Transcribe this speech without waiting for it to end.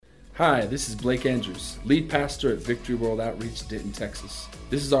Hi, this is Blake Andrews, lead pastor at Victory World Outreach, Denton, Texas.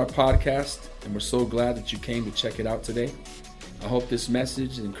 This is our podcast, and we're so glad that you came to check it out today. I hope this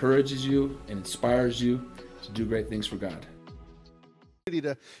message encourages you and inspires you to do great things for God.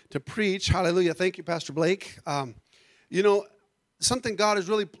 To preach. Hallelujah. Thank you, Pastor Blake. Something God has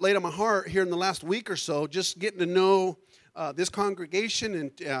really laid on my heart here in the last week or so, just getting to know this congregation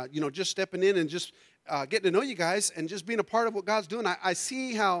and, just stepping in and just getting to know you guys and just being a part of what God's doing. I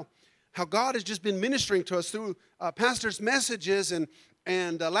see how God has just been ministering to us through pastors' messages.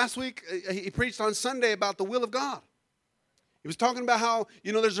 And last week, he preached on Sunday about the will of God. He was talking about how,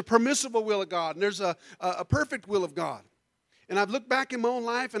 there's a permissible will of God and there's a perfect will of God. And I've looked back in my own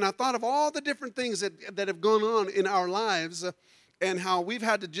life and I thought of all the different things that have gone on in our lives and how we've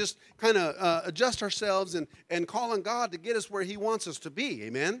had to just kind of adjust ourselves and call on God to get us where He wants us to be.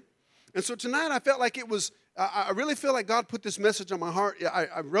 Amen? And so tonight I felt like I really feel like God put this message on my heart.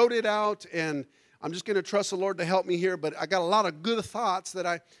 I wrote it out and I'm just going to trust the Lord to help me here. But I got a lot of good thoughts that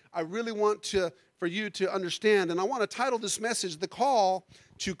I really want for you to understand. And I want to title this message, The Call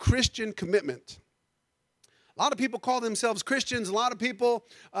to Christian Commitment. A lot of people call themselves Christians. A lot of people,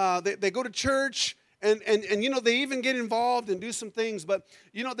 they go to church and they even get involved and do some things. But,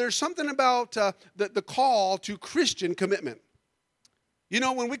 there's something about the call to Christian commitment.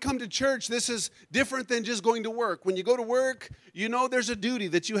 When we come to church, this is different than just going to work. When you go to work, there's a duty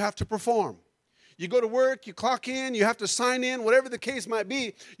that you have to perform. You go to work, you clock in, you have to sign in, whatever the case might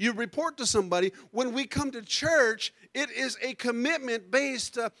be, you report to somebody. When we come to church, it is a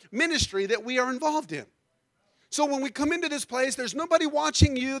commitment-based ministry that we are involved in. So when we come into this place, there's nobody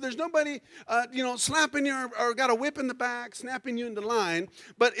watching you. There's nobody, slapping you or got a whip in the back, snapping you into line.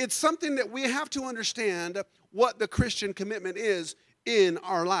 But it's something that we have to understand what the Christian commitment is in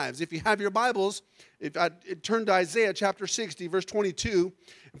our lives. If you have your Bibles, turn to Isaiah chapter 60, verse 22.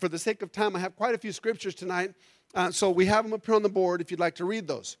 And for the sake of time, I have quite a few scriptures tonight. So we have them up here on the board if you'd like to read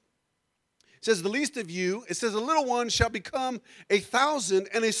those. It says, the least of you, it says, a little one shall become 1,000,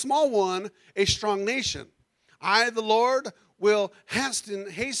 and a small one a strong nation. I, the Lord, will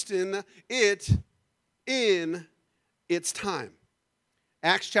hasten it in its time.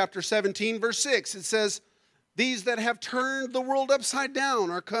 Acts chapter 17, verse 6, it says, these that have turned the world upside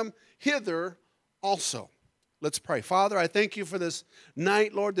down are come hither also. Let's pray. Father, I thank you for this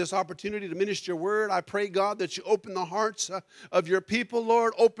night, Lord, this opportunity to minister your word. I pray, God, that you open the hearts of your people,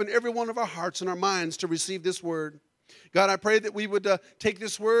 Lord. Open every one of our hearts and our minds to receive this word. God, I pray that we would take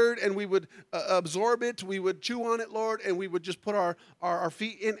this word and we would absorb it, we would chew on it, Lord, and we would just put our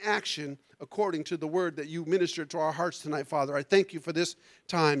feet in action according to the word that you ministered to our hearts tonight, Father. I thank you for this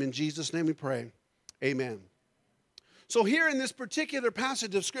time. In Jesus' name we pray. Amen. So here in this particular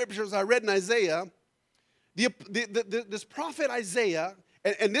passage of scriptures I read in Isaiah, this prophet Isaiah,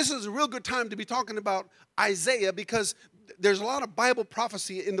 and this is a real good time to be talking about Isaiah because there's a lot of Bible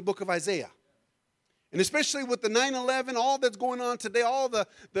prophecy in the book of Isaiah. And especially with the 9/11, all that's going on today, all the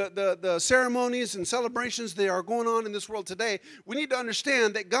ceremonies and celebrations that are going on in this world today, we need to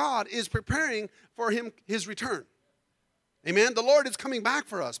understand that God is preparing for his return. Amen? The Lord is coming back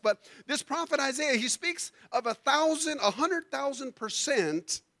for us. But this prophet Isaiah, he speaks of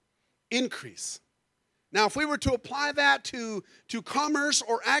 100,000% increase. Now, if we were to apply that to commerce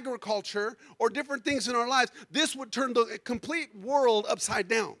or agriculture or different things in our lives, this would turn the complete world upside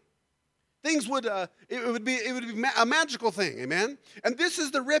down. Things would be a magical thing, amen? And this is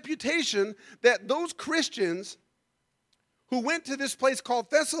the reputation that those Christians who went to this place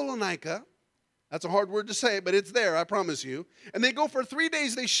called Thessalonica, that's a hard word to say, but it's there, I promise you. And they go for 3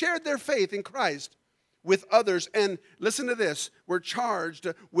 days, they shared their faith in Christ with others. And listen to this, were charged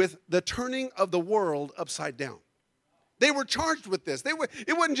with the turning of the world upside down. They were charged with this.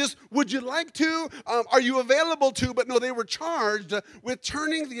 It wasn't just, would you like to? Are you available to? But no, they were charged with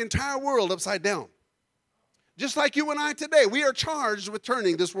turning the entire world upside down. Just like you and I today, we are charged with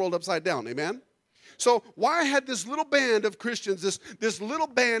turning this world upside down. Amen? So why had this little band of Christians, this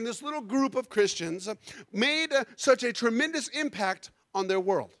little group of Christians made such a tremendous impact on their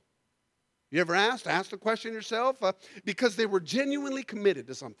world? You ever asked the question yourself? Because they were genuinely committed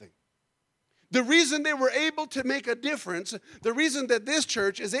to something. The reason they were able to make a difference, the reason that this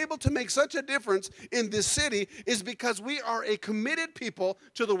church is able to make such a difference in this city is because we are a committed people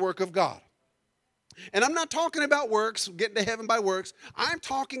to the work of God. And I'm not talking about works, getting to heaven by works. I'm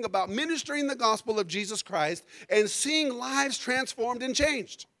talking about ministering the gospel of Jesus Christ and seeing lives transformed and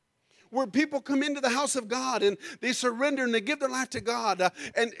changed. Where people come into the house of God and they surrender and they give their life to God.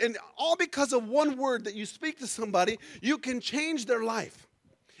 And all because of one word that you speak to somebody, you can change their life.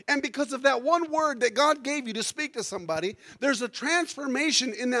 And because of that one word that God gave you to speak to somebody, there's a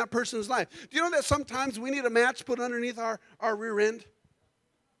transformation in that person's life. Do you know that sometimes we need a match put underneath our rear end?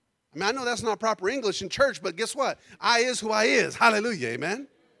 I mean, I know that's not proper English in church, but guess what? I is who I is. Hallelujah, amen?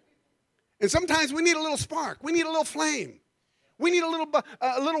 And sometimes we need a little spark. We need a little flame. We need a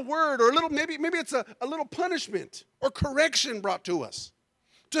little word, or a little, maybe it's a little punishment or correction brought to us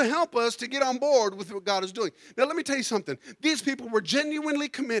to help us to get on board with what God is doing. Now, let me tell you something. These people were genuinely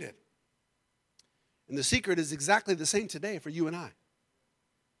committed. And the secret is exactly the same today for you and I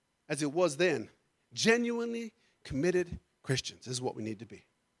as it was then. Genuinely committed Christians is what we need to be.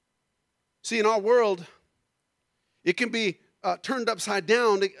 See, in our world, it can be turned upside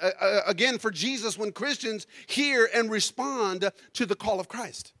down again for Jesus when Christians hear and respond to the call of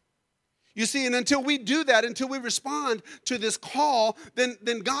Christ. You see, and until we do that, until we respond to this call, then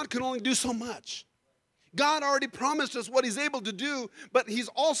God can only do so much. God already promised us what he's able to do, but he's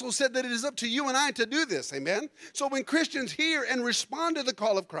also said that it is up to you and I to do this, amen? So when Christians hear and respond to the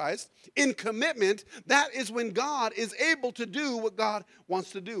call of Christ in commitment, that is when God is able to do what God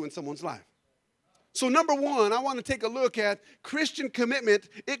wants to do in someone's life. So number one, I want to take a look at Christian commitment.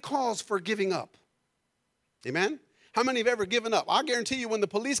 It calls for giving up. Amen? How many have ever given up? I guarantee you when the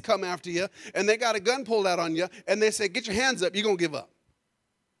police come after you and they got a gun pulled out on you and they say, get your hands up, you're going to give up.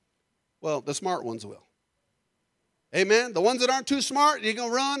 Well, the smart ones will. Amen? The ones that aren't too smart, you're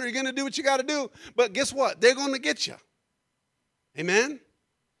going to run or you're going to do what you got to do. But guess what? They're going to get you. Amen?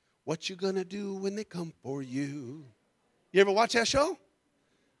 What you going to do when they come for you? You ever watch that show?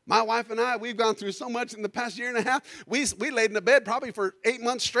 My wife and I, we've gone through so much in the past year and a half. We laid in the bed probably for 8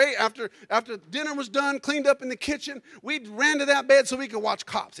 months straight after dinner was done, cleaned up in the kitchen. We ran to that bed so we could watch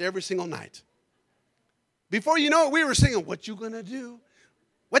Cops every single night. Before you know it, we were singing, what you gonna do?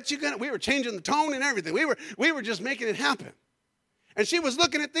 We were changing the tone and everything. We were just making it happen. And she was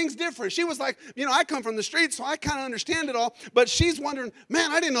looking at things different. She was like, I come from the streets, so I kind of understand it all. But she's wondering,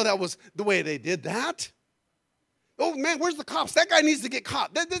 man, I didn't know that was the way they did that. Oh, man, where's the cops? That guy needs to get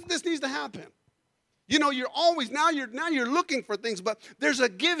caught. This needs to happen. You're always, now you're looking for things, but there's a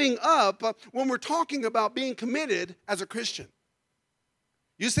giving up when we're talking about being committed as a Christian.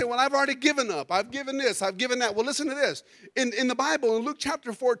 You say, well, I've already given up. I've given this. I've given that. Well, listen to this. In the Bible, in Luke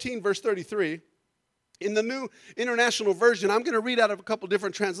chapter 14, verse 33, in the New International Version, I'm going to read out of a couple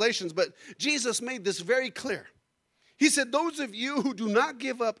different translations, but Jesus made this very clear. He said, those of you who do not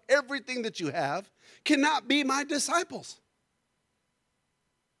give up everything that you have cannot be my disciples.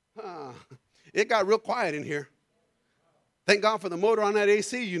 It got real quiet in here. Thank God for the motor on that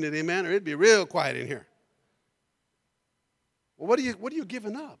AC unit, amen, or it'd be real quiet in here. Well, what are you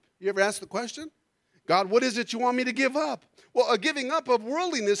giving up? You ever ask the question? God, what is it you want me to give up? Well, a giving up of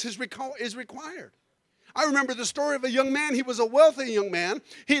worldliness is required. I remember the story of a young man. He was a wealthy young man.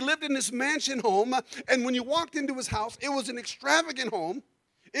 He lived in this mansion home, and when you walked into his house, it was an extravagant home.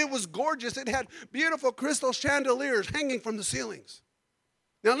 It was gorgeous. It had beautiful crystal chandeliers hanging from the ceilings.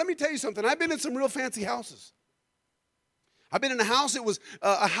 Now, let me tell you something. I've been in some real fancy houses. I've been in a house. It was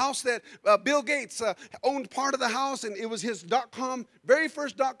a house that Bill Gates owned part of the house, and it was his very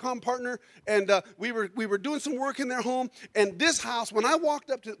first .com partner. And we were doing some work in their home. And this house, when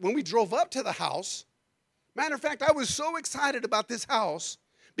we drove up to the house, matter of fact, I was so excited about this house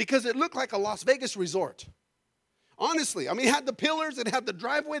because it looked like a Las Vegas resort. Honestly, it had the pillars, it had the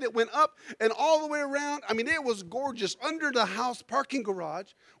driveway that went up and all the way around. It was gorgeous under the house parking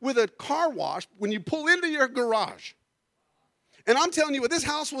garage with a car wash when you pull into your garage. And I'm telling you what, this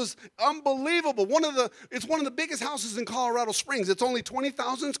house was unbelievable. It's one of the biggest houses in Colorado Springs. It's only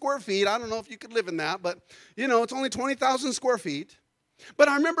 20,000 square feet. I don't know if you could live in that, but it's only 20,000 square feet. But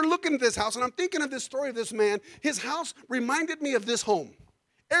I remember looking at this house, and I'm thinking of this story of this man. His house reminded me of this home.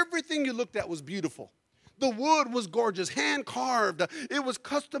 Everything you looked at was beautiful. The wood was gorgeous, hand-carved. It was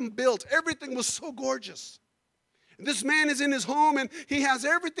custom built. Everything was so gorgeous. This man is in his home, and he has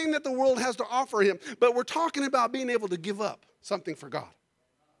everything that the world has to offer him. But we're talking about being able to give up something for God.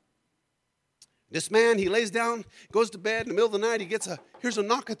 This man, he lays down, goes to bed in the middle of the night. Here's a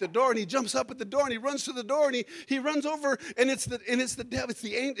knock at the door, and he jumps up at the door, and he runs to the door, and he runs over, and it's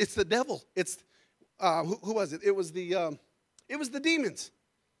the devil. Who was it? It was the demons.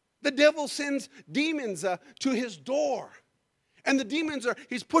 The devil sends demons to his door. And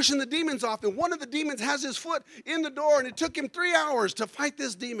he's pushing the demons off. And one of the demons has his foot in the door. And it took him 3 hours to fight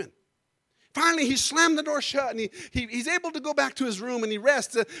this demon. Finally, he slammed the door shut, and he's able to go back to his room, and he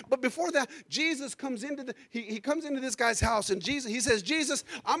rests. But before that, Jesus comes into he comes into this guy's house, and he says, Jesus,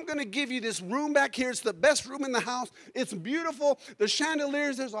 I'm going to give you this room back here. It's the best room in the house. It's beautiful. The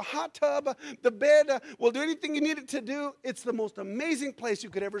chandeliers, there's a hot tub. The bed will do anything you need it to do. It's the most amazing place you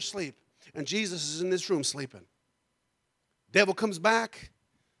could ever sleep. And Jesus is in this room sleeping. Devil comes back.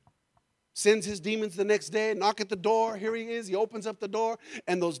 Sends his demons the next day, knock at the door. Here he is. He opens up the door,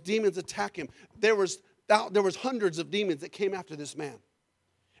 and those demons attack him. There was hundreds of demons that came after this man.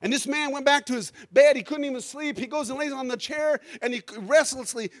 And this man went back to his bed. He couldn't even sleep. He goes and lays on the chair, and he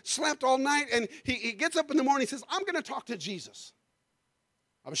restlessly slept all night. And he gets up in the morning. He says, I'm going to talk to Jesus.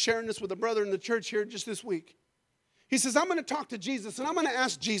 I was sharing this with a brother in the church here just this week. He says, I'm going to talk to Jesus, and I'm going to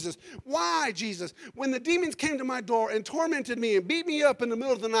ask Jesus, why, Jesus, when the demons came to my door and tormented me and beat me up in the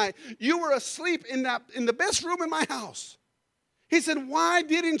middle of the night, you were asleep in the best room in my house. He said, why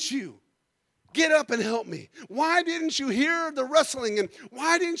didn't you get up and help me? Why didn't you hear the rustling, and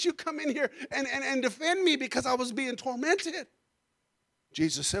why didn't you come in here and defend me because I was being tormented?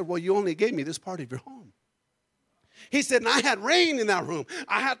 Jesus said, well, you only gave me this part of your home. He said, and I had reign in that room.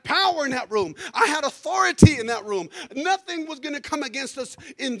 I had power in that room. I had authority in that room. Nothing was going to come against us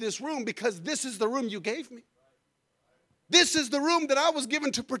in this room because this is the room you gave me. This is the room that I was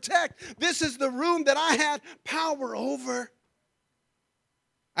given to protect. This is the room that I had power over.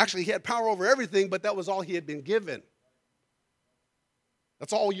 Actually, he had power over everything, but that was all he had been given.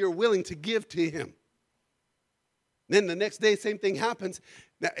 That's all you're willing to give to him. Then the next day, same thing happens.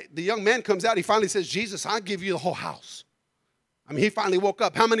 Now, the young man comes out. He finally says, Jesus, I'll give you the whole house. I mean, he finally woke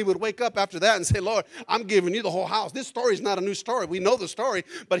up. How many would wake up after that and say, Lord, I'm giving you the whole house? This story is not a new story. We know the story.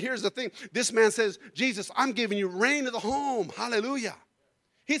 But here's the thing. This man says, Jesus, I'm giving you reign of the home. Hallelujah.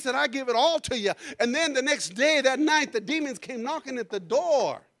 He said, I give it all to you. And then the next day, that night, the demons came knocking at the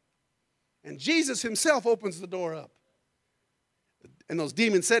door. And Jesus himself opens the door up. And those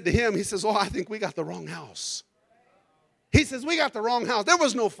demons said to him, he says, oh, I think we got the wrong house. He says, we got the wrong house. There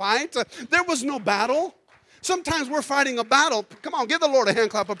was no fight. There was no battle. Sometimes we're fighting a battle. Come on, give the Lord a hand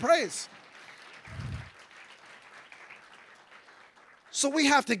clap of praise. So we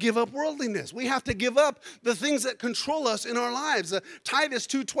have to give up worldliness. We have to give up the things that control us in our lives. Titus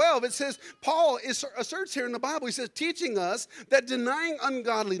 2:12, it says, Paul asserts here in the Bible, he says, teaching us that denying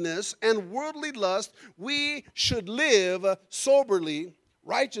ungodliness and worldly lust, we should live soberly,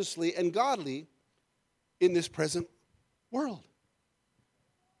 righteously, and godly in this present world.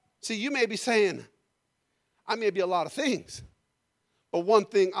 See, you may be saying, I may be a lot of things, but one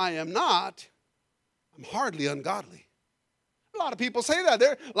thing I am not, I'm hardly ungodly. A lot of people say that.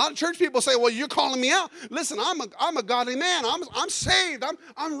 A lot of church people say, well, you're calling me out. Listen, I'm a godly man. I'm saved.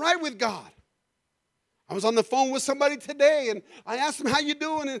 I'm right with God. I was on the phone with somebody today, and I asked him, how you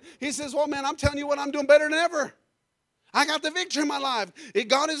doing? And he says, well, man, I'm telling you what, I'm doing better than ever. I got the victory in my life.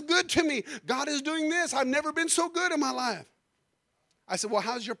 God is good to me. God is doing this. I've never been so good in my life. I said, well,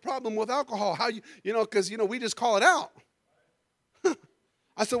 how's your problem with alcohol? Because, we just call it out.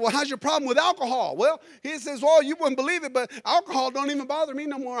 I said, well, how's your problem with alcohol? Well, he says, well, you wouldn't believe it, but alcohol don't even bother me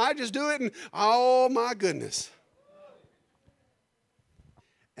no more. I just do it, and oh, my goodness.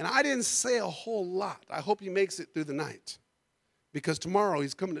 And I didn't say a whole lot. I hope he makes it through the night, because tomorrow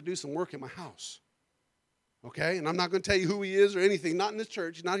he's coming to do some work in my house. Okay? And I'm not going to tell you who he is or anything. Not in this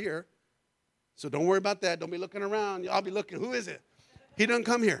church. He's not here. So don't worry about that. Don't be looking around. I'll be looking. Who is it? He doesn't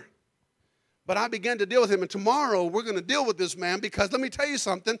come here. But I began to deal with him. And tomorrow we're going to deal with this man, because let me tell you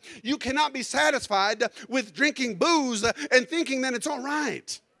something. You cannot be satisfied with drinking booze and thinking that it's all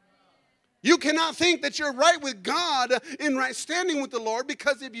right. You cannot think that you're right with God in right standing with the Lord,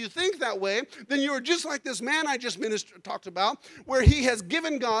 because if you think that way, then you're just like this man I just talked about, where he has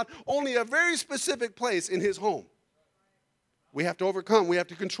given God only a very specific place in his home. We have to overcome. We have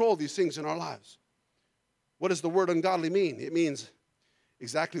to control these things in our lives. What does the word ungodly mean? It means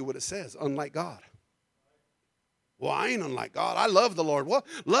exactly what it says, unlike God. Well, I ain't unlike God. I love the Lord. Well,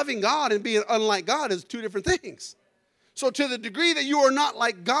 loving God and being unlike God is two different things. So to the degree that you are not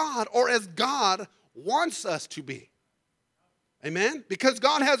like God, or as God wants us to be. Amen? Because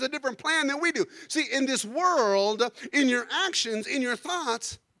God has a different plan than we do. See, in this world, in your actions, in your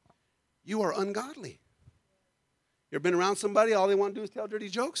thoughts, you are ungodly. You ever been around somebody, all they want to do is tell dirty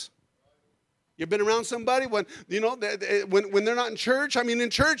jokes? You've been around somebody when they're not in church. I mean, in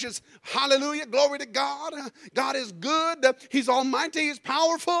church it's hallelujah, glory to God. God is good. He's almighty. He's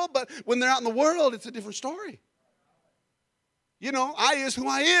powerful. But when they're out in the world, it's a different story. I is who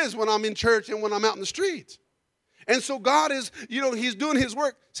I is when I'm in church and when I'm out in the streets. And so God is, he's doing his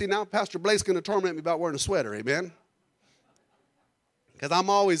work. See, now Pastor Blake's going to torment me about wearing a sweater, amen?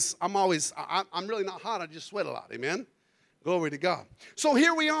 Because I'm really not hot. I just sweat a lot. Amen. Glory to God. So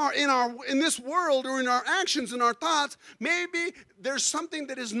here we are in this world, or in our actions and our thoughts. Maybe there's something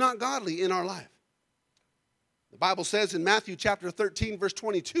that is not godly in our life. The Bible says in Matthew chapter 13, verse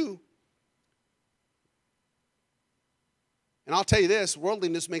 22, and I'll tell you this,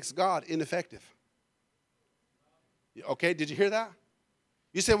 worldliness makes God ineffective. Okay, did you hear that?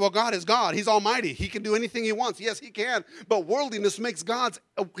 You say, well, God is God. He's almighty. He can do anything he wants. Yes, he can. But worldliness makes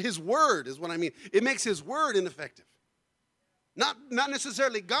his word is what I mean. It makes his word ineffective. Not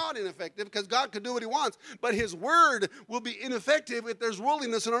necessarily God ineffective, because God could do what he wants, but his word will be ineffective if there's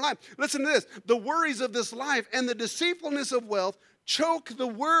worldliness in our life. Listen to this. The worries of this life and the deceitfulness of wealth choke the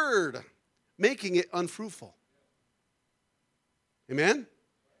word, making it unfruitful. Amen?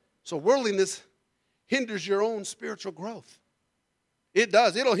 So worldliness hinders your own spiritual growth. It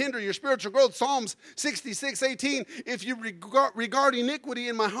does. It'll hinder your spiritual growth. Psalms 66:18, if you regard iniquity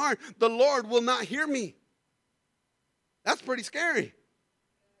in my heart, the Lord will not hear me. That's pretty scary.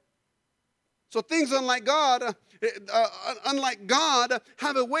 So things unlike God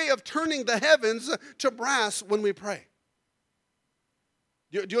have a way of turning the heavens to brass when we pray.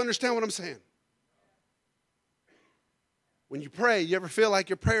 Do you understand what I'm saying? When you pray, you ever feel like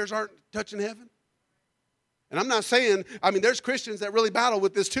your prayers aren't touching heaven? And I'm not saying, there's Christians that really battle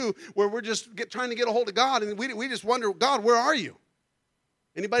with this too, where we're just trying to get a hold of God, and we just wonder, God, where are you?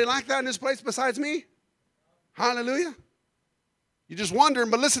 Anybody like that in this place besides me? Hallelujah. You just wonder,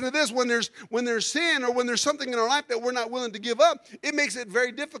 but listen to this, when there's sin or when there's something in our life that we're not willing to give up, it makes it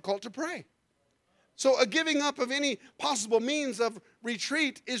very difficult to pray. So a giving up of any possible means of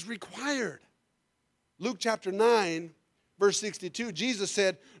retreat is required. Luke chapter 9, verse 62, Jesus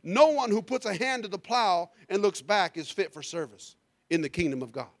said, no one who puts a hand to the plow and looks back is fit for service in the kingdom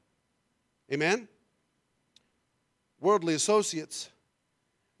of God. Amen? Worldly associates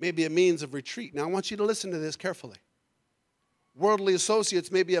may be a means of retreat. Now I want you to listen to this carefully. Worldly associates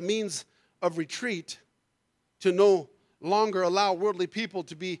may be a means of retreat to no longer allow worldly people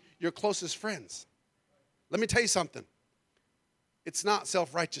to be your closest friends. Let me tell you something. It's not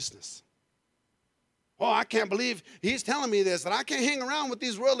self-righteousness. Oh, I can't believe he's telling me this, that I can't hang around with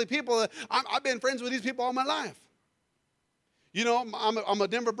these worldly people. I've been friends with these people all my life. You know, I'm a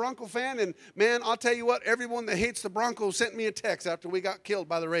Denver Bronco fan, and man, I'll tell you what, everyone that hates the Broncos sent me a text after we got killed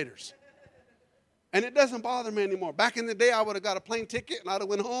by the Raiders. And it doesn't bother me anymore. Back in the day, I would have got a plane ticket, and I'd have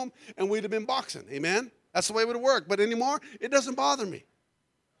went home, and we'd have been boxing. Amen? That's the way it would have worked. But anymore, it doesn't bother me.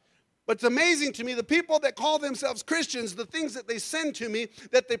 But it's amazing to me, the people that call themselves Christians, the things that they send to me,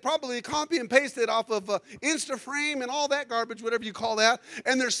 that they probably copy and pasted off of Instaframe and all that garbage, whatever you call that,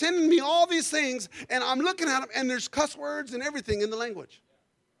 and they're sending me all these things, and I'm looking at them, and there's cuss words and everything in the language.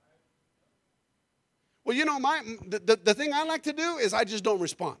 Well, you know, the thing I like to do is I just don't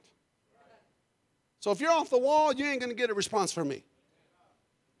respond. So if you're off the wall, you ain't going to get a response from me.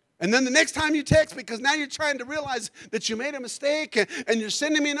 And then the next time you text, because now you're trying to realize that you made a mistake, and you're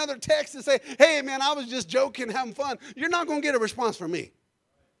sending me another text to say, hey, man, I was just joking, having fun. You're not going to get a response from me.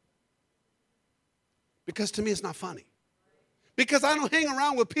 Because to me, it's not funny. Because I don't hang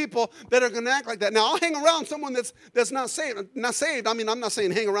around with people that are going to act like that. Now, I'll hang around someone that's not saved. I mean, I'm not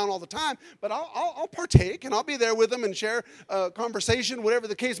saying hang around all the time, but I'll partake, and I'll be there with them and share a conversation, whatever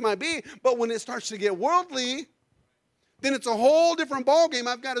the case might be. But when it starts to get worldly, then it's a whole different ballgame.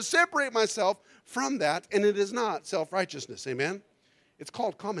 I've got to separate myself from that, and it is not self-righteousness. Amen? It's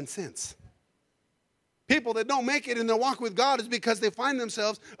called common sense. People that don't make it in their walk with God is because they find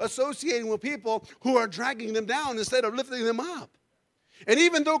themselves associating with people who are dragging them down instead of lifting them up. And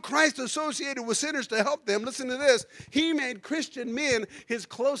even though Christ associated with sinners to help them, listen to this, he made Christian men his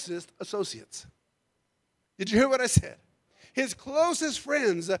closest associates. Did you hear what I said? His closest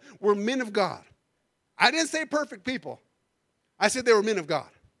friends were men of God. I didn't say perfect people. I said they were men of God.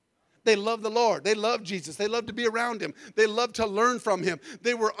 They loved the Lord. They loved Jesus. They loved to be around him. They loved to learn from him.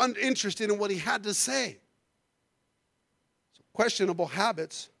 They were uninterested in what he had to say. So questionable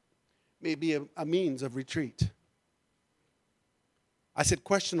habits may be a means of retreat. I said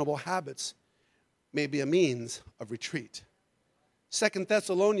questionable habits may be a means of retreat. 2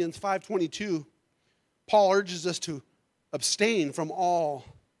 Thessalonians 5:22, Paul urges us to abstain from all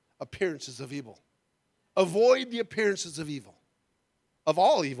appearances of evil. Avoid the appearances of evil. Of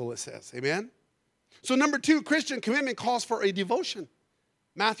all evil, it says. Amen? So number 2, Christian commitment calls for a devotion.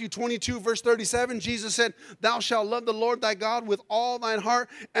 Matthew 22, verse 37, Jesus said, thou shalt love the Lord thy God with all thine heart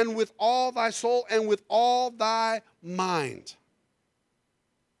and with all thy soul and with all thy mind.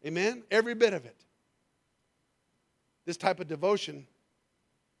 Amen? Every bit of it. This type of devotion,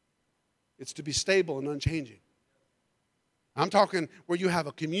 it's to be stable and unchanging. I'm talking where you have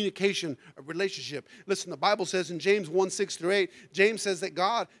a communication, a relationship. Listen, the Bible says in James 1:6-8, James says that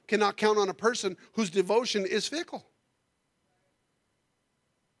God cannot count on a person whose devotion is fickle.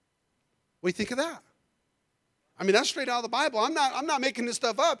 What do you think of that? I mean, that's straight out of the Bible. I'm not making this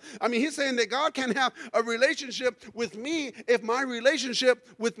stuff up. I mean, he's saying that God can have a relationship with me if my relationship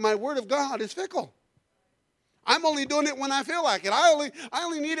with my Word of God is fickle. I'm only doing it when I feel like it. I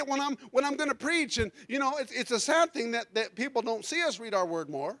only need it when I'm going to preach. And you know, it's a sad thing that people don't see us read our Word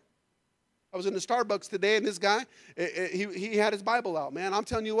more. I was in the Starbucks today, and this guy, he had his Bible out. Man, I'm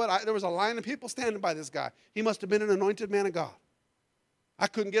telling you what, there was a line of people standing by this guy. He must have been an anointed man of God. I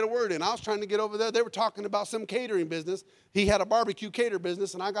couldn't get a word in. I was trying to get over there. They were talking about some catering business. He had a barbecue cater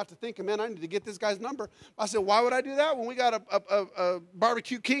business, and I got to thinking, man, I need to get this guy's number. I said, why would I do that when we got a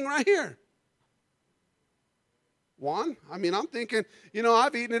barbecue king right here? Juan, I mean, I'm thinking, you know,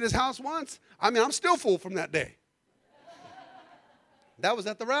 I've eaten at his house once. I mean, I'm still full from that day. That was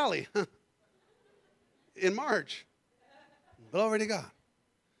at the rally in March. Glory to God.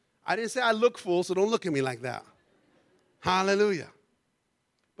 I didn't say I look full, so don't look at me like that. Hallelujah.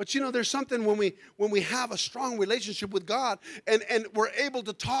 But you know, there's something when we have a strong relationship with God and we're able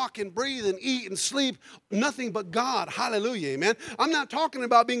to talk and breathe and eat and sleep, nothing but God. Hallelujah, amen. I'm not talking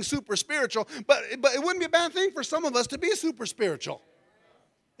about being super spiritual, but it wouldn't be a bad thing for some of us to be super spiritual.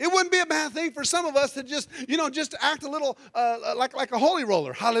 It wouldn't be a bad thing for some of us to just act a little like a holy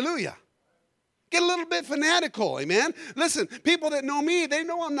roller. Hallelujah. Get a little bit fanatical, amen? Listen, people that know me, they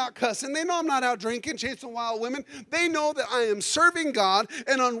know I'm not cussing. They know I'm not out drinking, chasing wild women. They know that I am serving God,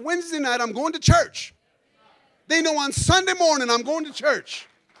 and on Wednesday night, I'm going to church. They know on Sunday morning, I'm going to church.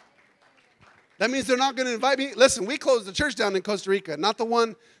 That means they're not going to invite me. Listen, we closed the church down in Costa Rica, not the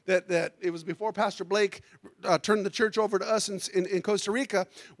one that it was before Pastor Blake turned the church over to us in Costa Rica.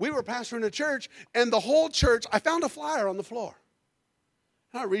 We were pastoring a church, and the whole church, I found a flyer on the floor.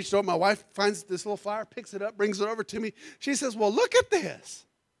 I reached over, my wife finds this little flyer, picks it up, brings it over to me. She says, well, look at this.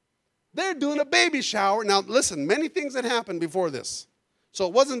 They're doing a baby shower. Now, listen, many things had happened before this. So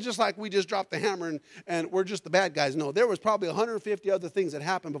it wasn't just like we just dropped the hammer and we're just the bad guys. No, there was probably 150 other things that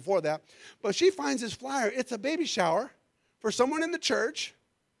happened before that. But she finds this flyer. It's a baby shower for someone in the church,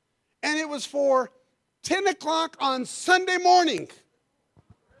 and it was for 10 o'clock on Sunday morning.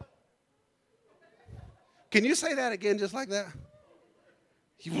 Can you say that again just like that?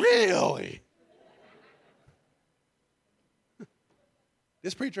 Really?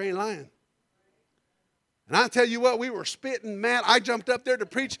 This preacher ain't lying. And I tell you what, we were spitting mad. I jumped up there to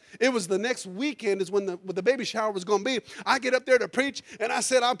preach. It was the next weekend is when the baby shower was going to be. I get up there to preach, and I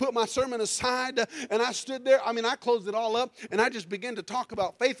said, I put my sermon aside, and I stood there. I mean, I closed it all up, and I just began to talk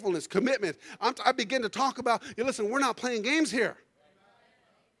about faithfulness, commitment. I began to talk about, listen, we're not playing games here.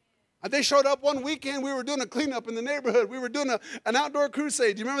 They showed up one weekend. We were doing a cleanup in the neighborhood. We were doing an outdoor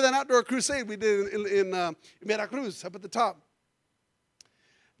crusade. Do you remember that outdoor crusade we did in Veracruz up at the top?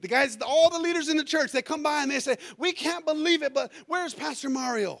 The guys, all the leaders in the church, they come by and they say, we can't believe it, but where's Pastor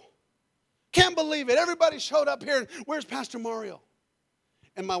Mario? Can't believe it. Everybody showed up here, and where's Pastor Mario?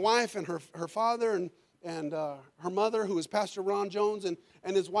 And my wife and her father and her mother, who is Pastor Ron Jones, and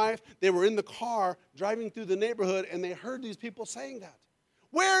his wife, they were in the car driving through the neighborhood, and they heard these people saying that.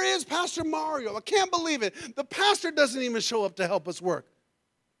 Where is Pastor Mario? I can't believe it. The pastor doesn't even show up to help us work.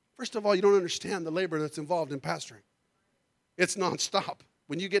 First of all, you don't understand the labor that's involved in pastoring. It's nonstop.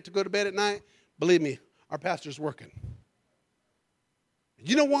 When you get to go to bed at night, believe me, our pastor's working.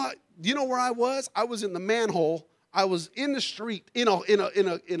 You know what? You know where I was? I was in the manhole. I was in the street, in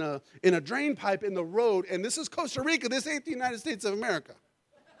a drain pipe in the road. And this is Costa Rica. This ain't the United States of America.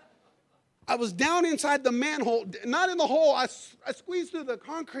 I was down inside the manhole, not in the hole. I squeezed through the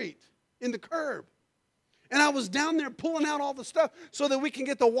concrete in the curb. And I was down there pulling out all the stuff so that we can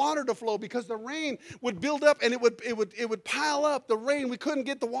get the water to flow, because the rain would build up and it would pile up. The rain, we couldn't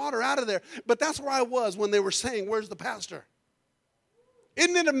get the water out of there. But that's where I was when they were saying, where's the pastor?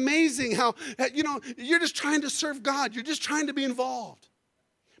 Isn't it amazing how, you're just trying to serve God. You're just trying to be involved.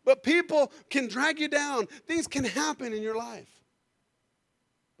 But people can drag you down. Things can happen in your life.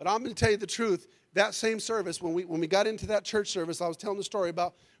 But I'm going to tell you the truth. That same service, when we got into that church service, I was telling the story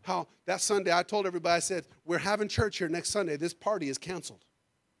about how that Sunday I told everybody, I said, we're having church here next Sunday. This party is canceled.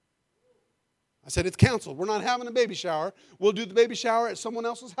 I said, it's canceled. We're not having a baby shower. We'll do the baby shower at someone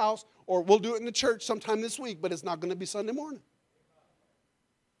else's house, or we'll do it in the church sometime this week, but it's not going to be Sunday morning.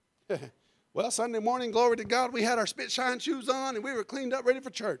 Well, Sunday morning, glory to God, we had our spit shine shoes on, and we were cleaned up, ready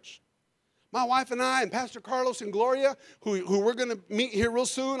for church. My wife and I and Pastor Carlos and Gloria, who we're going to meet here real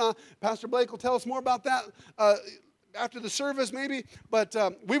soon. Pastor Blake will tell us more about that after the service maybe. But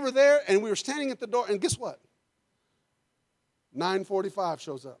we were there, and we were standing at the door. And guess what? 9:45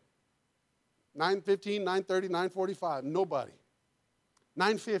 shows up. 9:15, 9:30, 9:45, nobody.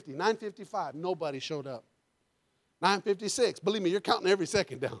 9:50, 9:55, nobody showed up. 9:56, believe me, you're counting every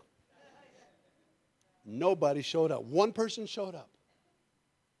second down. Nobody showed up. One person showed up.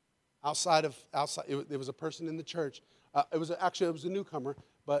 Outside, there was a person in the church. It was a newcomer.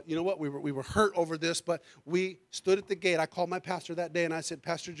 But you know what? We were hurt over this. But we stood at the gate. I called my pastor that day, and I said,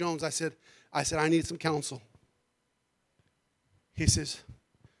 Pastor Jones, I said, I need some counsel. He says,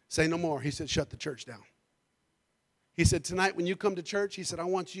 say no more. He said, shut the church down. He said, tonight when you come to church, he said, I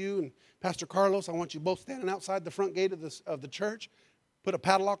want you and Pastor Carlos, I want you both standing outside the front gate of the church. Put a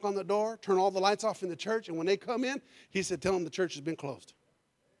padlock on the door, turn all the lights off in the church, and when they come in, he said, tell them the church has been closed.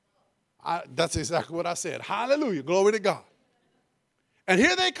 That's exactly what I said. Hallelujah. Glory to God. And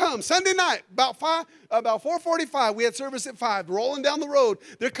here they come, Sunday night, about 4:45. We had service at 5, rolling down the road.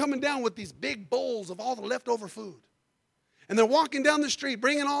 They're coming down with these big bowls of all the leftover food. And they're walking down the street,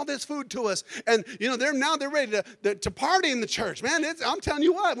 bringing all this food to us. And, they're ready to party in the church. Man, I'm telling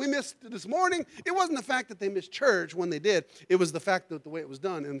you what, we missed this morning. It wasn't the fact that they missed church when they did. It was the fact that the way it was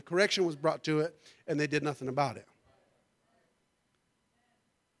done. And correction was brought to it, and they did nothing about it.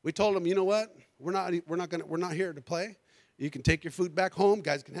 We told them, you know what? We're not here to play. You can take your food back home.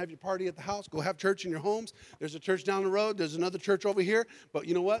 Guys can have your party at the house. Go have church in your homes. There's a church down the road. There's another church over here. But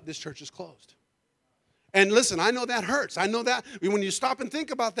you know what? This church is closed. And listen, I know that hurts. I know that when you stop and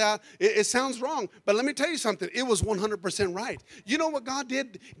think about that, it sounds wrong. But let me tell you something. It was 100% right. You know what God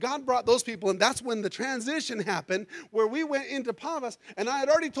did? God brought those people, and that's when the transition happened, where we went into Pavas, and I had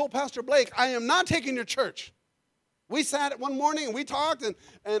already told Pastor Blake, I am not taking your church. We sat one morning, and we talked, and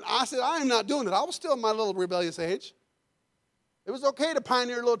I said, I am not doing it. I was still in my little rebellious age. It was okay to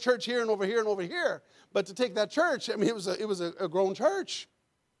pioneer a little church here and over here and over here, but to take that church, I mean, it was a grown church.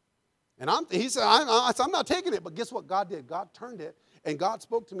 And he said, I'm not taking it. But guess what God did? God turned it, and God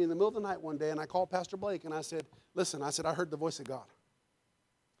spoke to me in the middle of the night one day, and I called Pastor Blake, and I said, listen, I heard the voice of God.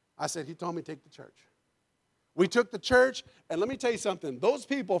 I said, he told me to take the church. We took the church, and let me tell you something. Those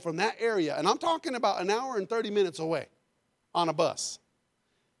people from that area, and I'm talking about an hour and 30 minutes away on a bus.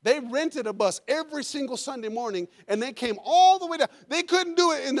 They rented a bus every single Sunday morning, and they came all the way down. They couldn't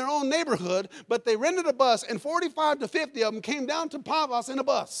do it in their own neighborhood, but they rented a bus, and 45 to 50 of them came down to Pavas in a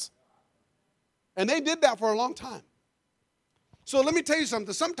bus. And they did that for a long time. So let me tell you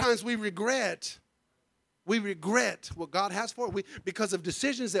something. Sometimes we regret what God has for us because of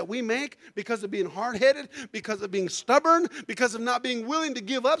decisions that we make, because of being hard-headed, because of being stubborn, because of not being willing to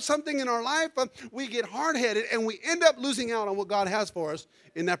give up something in our life. We get hard-headed, and we end up losing out on what God has for us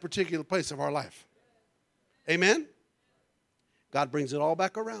in that particular place of our life. Amen? God brings it all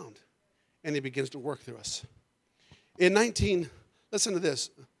back around, and he begins to work through us. Listen to this.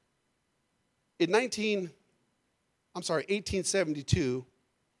 In 1872,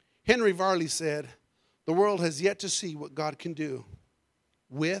 Henry Varley said, the world has yet to see what God can do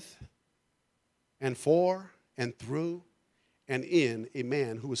with and for and through and in a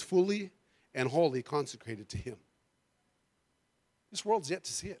man who is fully and wholly consecrated to him. This world's yet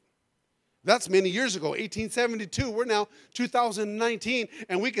to see it. That's many years ago, 1872. We're now 2019,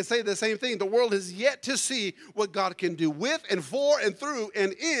 and we can say the same thing. The world has yet to see what God can do with and for and through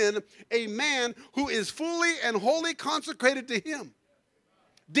and in a man who is fully and wholly consecrated to him.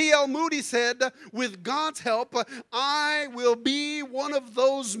 D.L. Moody said, with God's help, I will be one of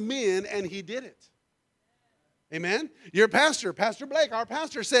those men, and he did it. Amen? Your pastor, Pastor Blake, our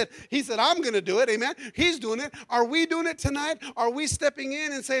pastor he said, I'm going to do it. Amen? He's doing it. Are we doing it tonight? Are we stepping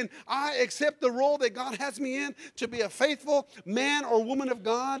in and saying, I accept the role that God has me in to be a faithful man or woman of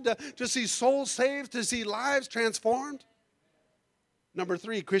God, to see souls saved, to see lives transformed? Number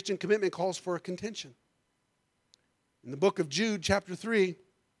 3, Christian commitment calls for a contention. In the book of Jude, chapter 3,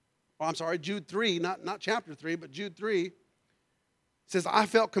 Jude 3, not chapter 3, but Jude 3, says, I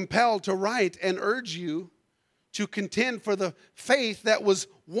felt compelled to write and urge you to contend for the faith that was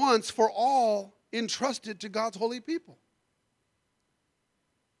once for all entrusted to God's holy people.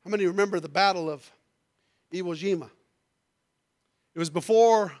 How many remember the Battle of Iwo Jima? It was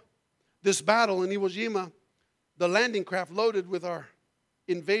before this battle in Iwo Jima, the landing craft loaded with our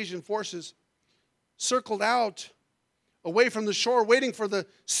invasion forces circled out away from the shore, waiting for the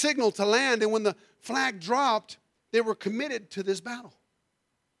signal to land. And when the flag dropped, they were committed to this battle.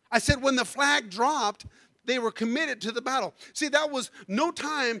 I said, when the flag dropped, they were committed to the battle. See, that was no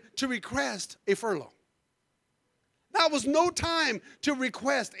time to request a furlough. That was no time to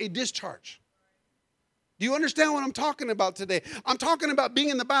request a discharge. Do you understand what I'm talking about today? I'm talking about being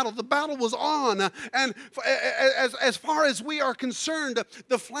in the battle. The battle was on. And as far as we are concerned,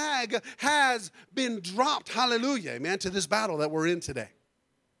 the flag has been dropped. Hallelujah, amen, to this battle that we're in today.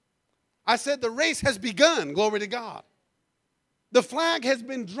 I said the race has begun. Glory to God. The flag has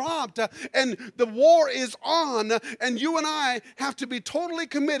been dropped and the war is on. And you and I have to be totally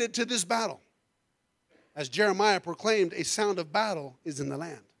committed to this battle. As Jeremiah proclaimed, a sound of battle is in the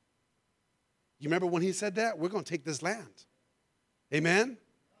land. You remember when he said that? We're going to take this land. Amen?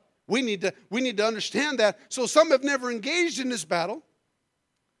 We need to understand that. So some have never engaged in this battle.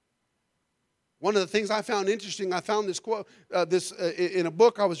 One of the things I found interesting, I found this quote in a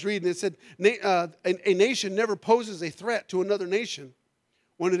book I was reading. It said, a nation never poses a threat to another nation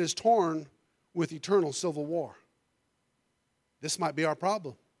when it is torn with eternal civil war. This might be our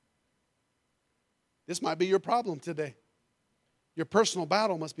problem. This might be your problem today. Your personal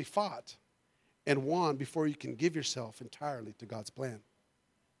battle must be fought and won before you can give yourself entirely to God's plan.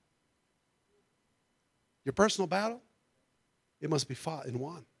 Your personal battle, it must be fought and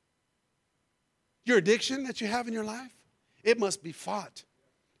won. Your addiction that you have in your life, it must be fought.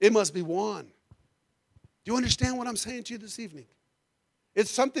 It must be won. Do you understand what I'm saying to you this evening? It's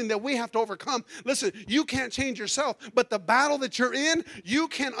something that we have to overcome. Listen, you can't change yourself, but the battle that you're in, you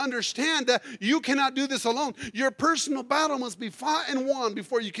can understand that you cannot do this alone. Your personal battle must be fought and won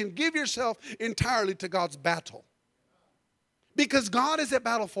before you can give yourself entirely to God's battle. Because God is at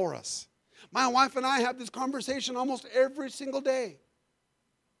battle for us. My wife and I have this conversation almost every single day.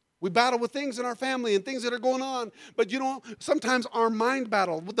 We battle with things in our family and things that are going on. But sometimes our mind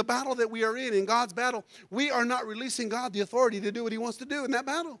battle, with the battle that we are in God's battle, we are not releasing God the authority to do what he wants to do in that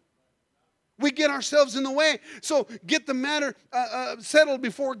battle. We get ourselves in the way. So get the matter settled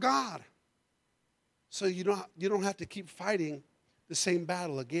before God. So you don't have to keep fighting the same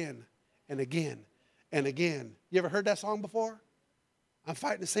battle again and again and again. You ever heard that song before? I'm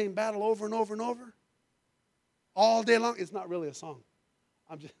fighting the same battle over and over and over. All day long. It's not really a song.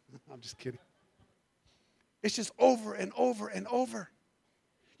 I'm just kidding. It's just over and over and over.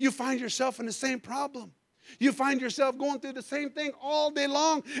 You find yourself in the same problem. You find yourself going through the same thing all day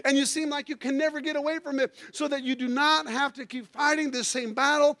long, and you seem like you can never get away from it, so that you do not have to keep fighting this same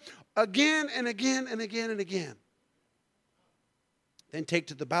battle again and again and again and again. Then take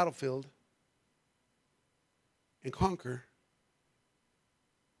to the battlefield and conquer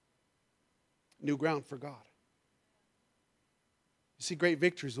new ground for God. You see, great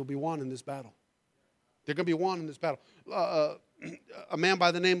victories will be won in this battle. They're going to be won in this battle. A man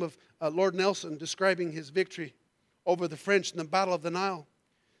by the name of Lord Nelson, describing his victory over the French in the Battle of the Nile,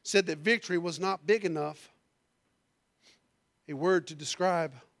 said that victory was not big enough, a word to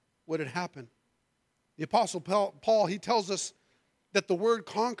describe what had happened. The Apostle Paul, he tells us that the word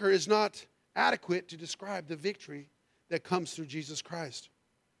conquer is not adequate to describe the victory that comes through Jesus Christ.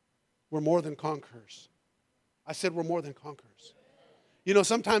 We're more than conquerors. I said we're more than conquerors.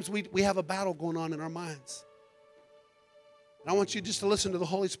 Sometimes we have a battle going on in our minds. And I want you just to listen to the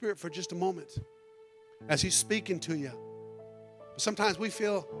Holy Spirit for just a moment as he's speaking to you. But sometimes we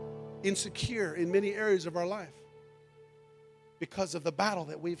feel insecure in many areas of our life because of the battle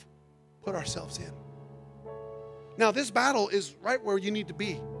that we've put ourselves in. Now, this battle is right where you need to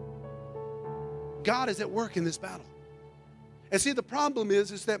be. God is at work in this battle. And see, the problem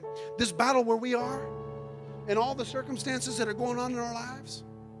is that this battle where we are, and all the circumstances that are going on in our lives,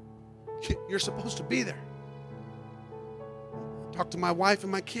 you're supposed to be there. Talk to my wife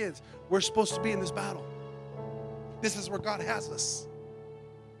and my kids. We're supposed to be in this battle. This is where God has us.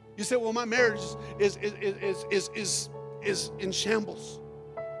 You say, well, my marriage is in shambles.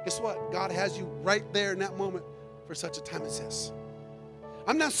 Guess what? God has you right there in that moment for such a time as this.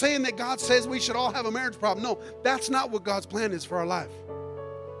 I'm not saying that God says we should all have a marriage problem. No, that's not what God's plan is for our life.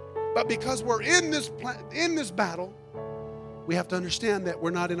 But because we're in this battle, we have to understand that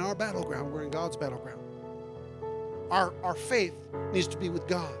we're not in our battleground. We're in God's battleground. Our faith needs to be with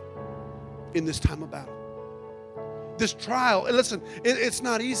God in this time of battle. This trial, and listen, it's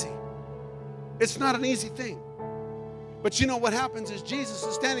not easy. It's not an easy thing. But you know what happens is Jesus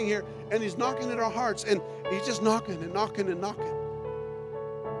is standing here and he's knocking at our hearts, and he's just knocking and knocking and knocking.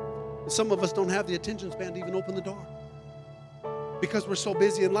 And some of us don't have the attention span to even open the door, because we're so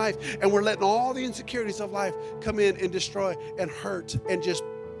busy in life, and we're letting all the insecurities of life come in and destroy and hurt and just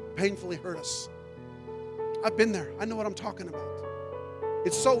painfully hurt us. I've been there. I know what I'm talking about.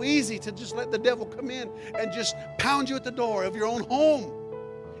 It's so easy to just let the devil come in and just pound you at the door of your own home,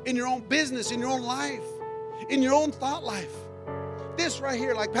 in your own business, in your own life, in your own thought life. This right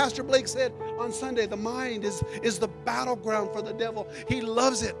here, like Pastor Blake said on Sunday, the mind is the battleground for the devil. He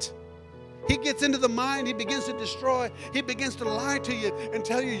loves it. He gets into the mind. He begins to destroy. He begins to lie to you and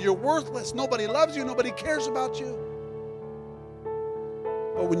tell you you're worthless. Nobody loves you. Nobody cares about you.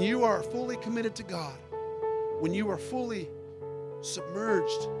 But when you are fully committed to God, when you are fully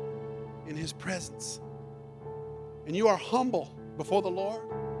submerged in His presence, and you are humble before the Lord,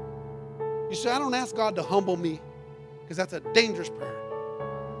 you say, I don't ask God to humble me, because that's a dangerous prayer.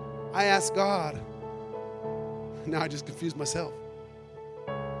 I ask God, now I just confused myself.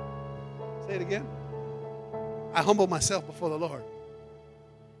 Say it again. I humble myself before the Lord.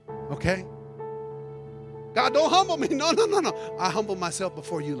 Okay? God, don't humble me. No. I humble myself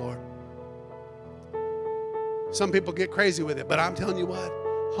before you, Lord. Some people get crazy with it, but I'm telling you what,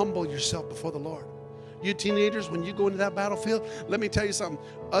 humble yourself before the Lord. You teenagers, when you go into that battlefield, let me tell you something.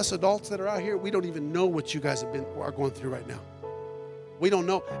 Us adults that are out here, we don't even know what you guys are going through right now. We don't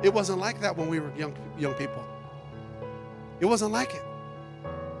know. It wasn't like that when we were young people. It wasn't like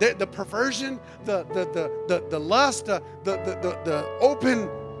it. The perversion, the lust, the open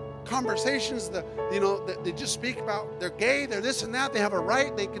conversations, they just speak about they're gay, they're this and that, they have a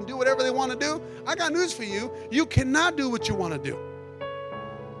right, they can do whatever they want to do. I got news for you. You cannot do what you want to do.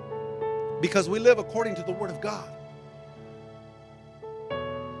 Because we live according to the Word of God.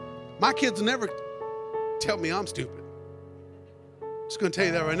 My kids never tell me I'm stupid. I'm just going to tell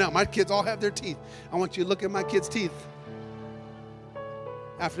you that right now. My kids all have their teeth. I want you to look at my kids' teeth.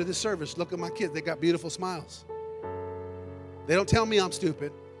 After this service, look at my kids. They got beautiful smiles. They don't tell me I'm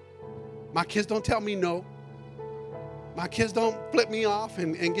stupid. My kids don't tell me no. My kids don't flip me off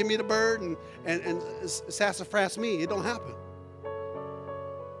and give me the bird and sassafras me. It don't happen.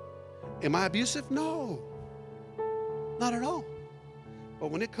 Am I abusive? No. Not at all. But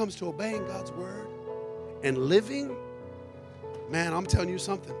when it comes to obeying God's word and living, man, I'm telling you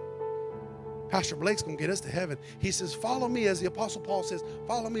something. Pastor Blake's going to get us to heaven. He says, follow me, as the Apostle Paul says,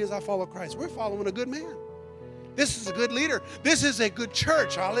 follow me as I follow Christ. We're following a good man. This is a good leader. This is a good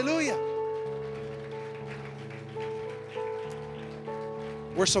church. Hallelujah.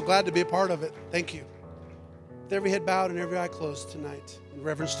 We're so glad to be a part of it. Thank you. With every head bowed and every eye closed tonight, in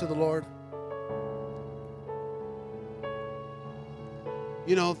reverence to the Lord.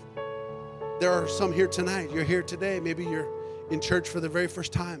 You know, there are some here tonight. You're here today. Maybe you're in church for the very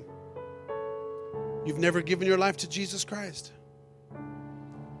first time. You've never given your life to Jesus Christ.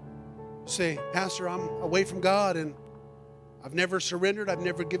 Say, Pastor, I'm away from God and I've never surrendered. I've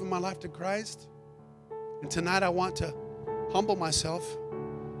never given my life to Christ. And tonight I want to humble myself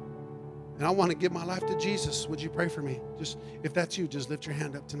and I want to give my life to Jesus. Would you pray for me? Just, if that's you, just lift your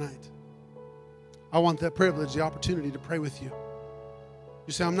hand up tonight. I want that privilege, the opportunity to pray with you.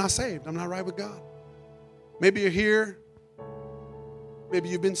 You say, I'm not saved. I'm not right with God. Maybe you're here. Maybe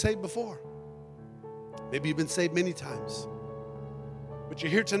you've been saved before. Maybe you've been saved many times. But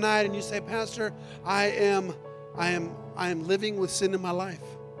you're here tonight and you say, Pastor, I am living with sin in my life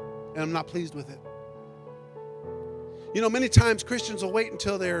and I'm not pleased with it. You know, many times Christians will wait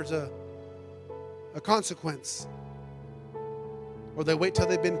until there's a consequence, or they wait till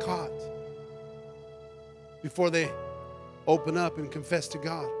they've been caught before they open up and confess to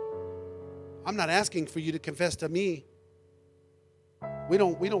God. I'm not asking for you to confess to me. We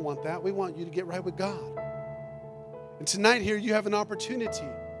don't want that. We want you to get right with God. And tonight here you have an opportunity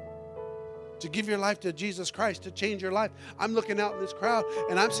to give your life to Jesus Christ, to change your life. I'm looking out in this crowd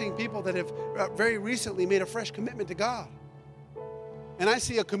and I'm seeing people that have very recently made a fresh commitment to God. And I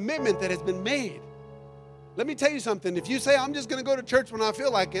see a commitment that has been made. Let me tell you something. If you say, I'm just going to go to church when I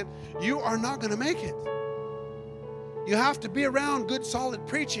feel like it, you are not going to make it. You have to be around good, solid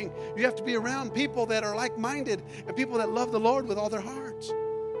preaching. You have to be around people that are like-minded and people that love the Lord with all their hearts,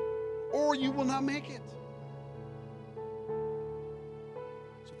 or you will not make it.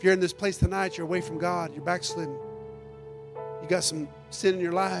 So if you're in this place tonight, you're away from God, you're backslidden, you got some sin in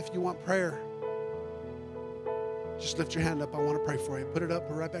your life, you want prayer, just lift your hand up. I want to pray for you. Put it up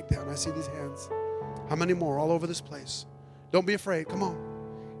or right back down. I see these hands. How many more? All over this place. Don't be afraid. Come on.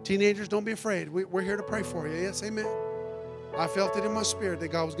 Teenagers, don't be afraid. We're here to pray for you. Yes, amen. I felt it in my spirit that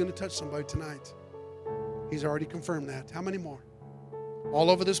God was going to touch somebody tonight. He's already confirmed that. How many more? All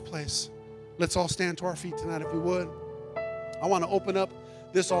over this place. Let's all stand to our feet tonight if we would. I want to open up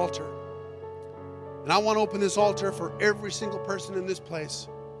this altar. And I want to open this altar for every single person in this place.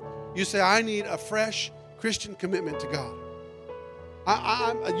 You say, I need a fresh Christian commitment to God.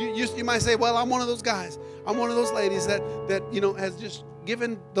 You might say, well, I'm one of those guys. I'm one of those ladies that has just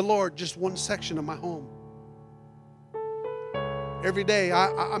given the Lord just one section of my home. Every day,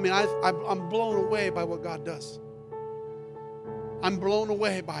 I'm blown away by what God does. I'm blown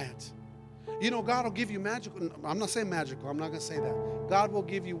away by it. You know, God will give you magical. I'm not saying magical. I'm not going to say that. God will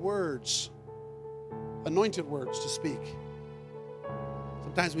give you words, anointed words to speak.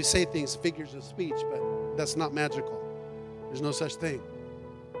 Sometimes we say things, figures of speech, but that's not magical. There's no such thing.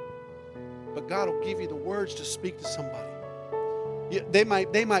 But God will give you the words to speak to somebody. They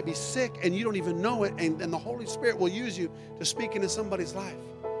might be sick and you don't even know it, and the Holy Spirit will use you to speak into somebody's life.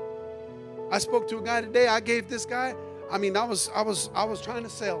 I spoke to a guy today. I gave this guy, I was trying to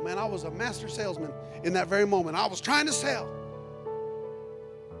sell, man. I was a master salesman in that very moment. I was trying to sell.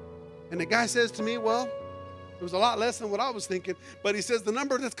 And the guy says to me, well, it was a lot less than what I was thinking, but he says, the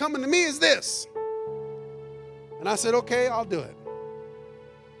number that's coming to me is this. And I said, okay, I'll do it.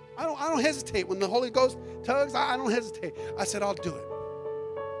 I don't hesitate. When the Holy Ghost tugs, I don't hesitate. I said, I'll do it.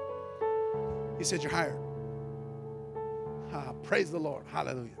 He said, you're hired. Praise the Lord.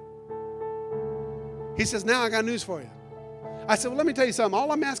 Hallelujah. He says, now I got news for you. I said, well, let me tell you something.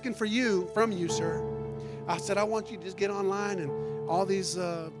 All I'm asking from you, sir, I said, I want you to just get online and all these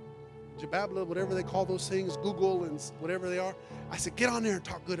Jababla, whatever they call those things, Google and whatever they are. I said, get on there and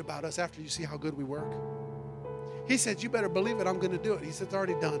talk good about us after you see how good we work. He said, you better believe it, I'm going to do it. He said, it's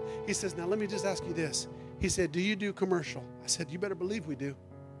already done. He says, now let me just ask you this. He said, do you do commercial? I said, you better believe we do.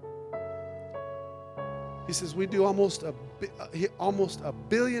 He says, we do almost $1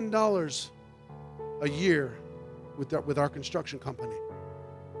 billion a year with our construction company.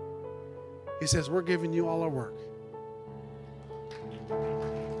 He says, we're giving you all our work.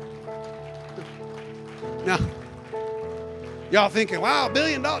 Now, y'all thinking, wow, $1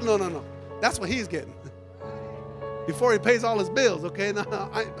 billion? No. That's what he's getting. Before he pays all his bills, okay? Now,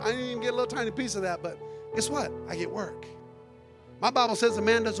 I didn't even get a little tiny piece of that, but guess what? I get work. My Bible says a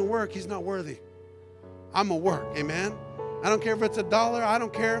man doesn't work, he's not worthy. I'm going to work, amen? I don't care if it's $1. I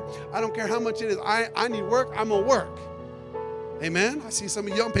don't care how much it is. I need work, I'm going to work. Amen? I see some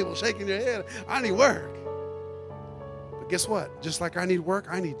of you young people shaking their head. I need work. But guess what? Just like I need work,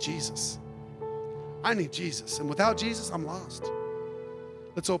 I need Jesus. I need Jesus. And without Jesus, I'm lost.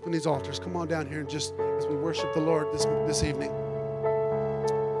 Let's open these altars. Come on down here and just as we worship the Lord this evening.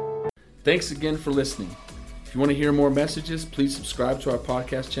 Thanks again for listening. If you want to hear more messages, please subscribe to our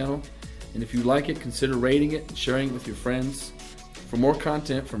podcast channel. And if you like it, consider rating it and sharing it with your friends. For more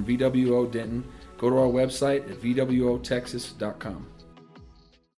content from VWO Denton, go to our website at vwotexas.com.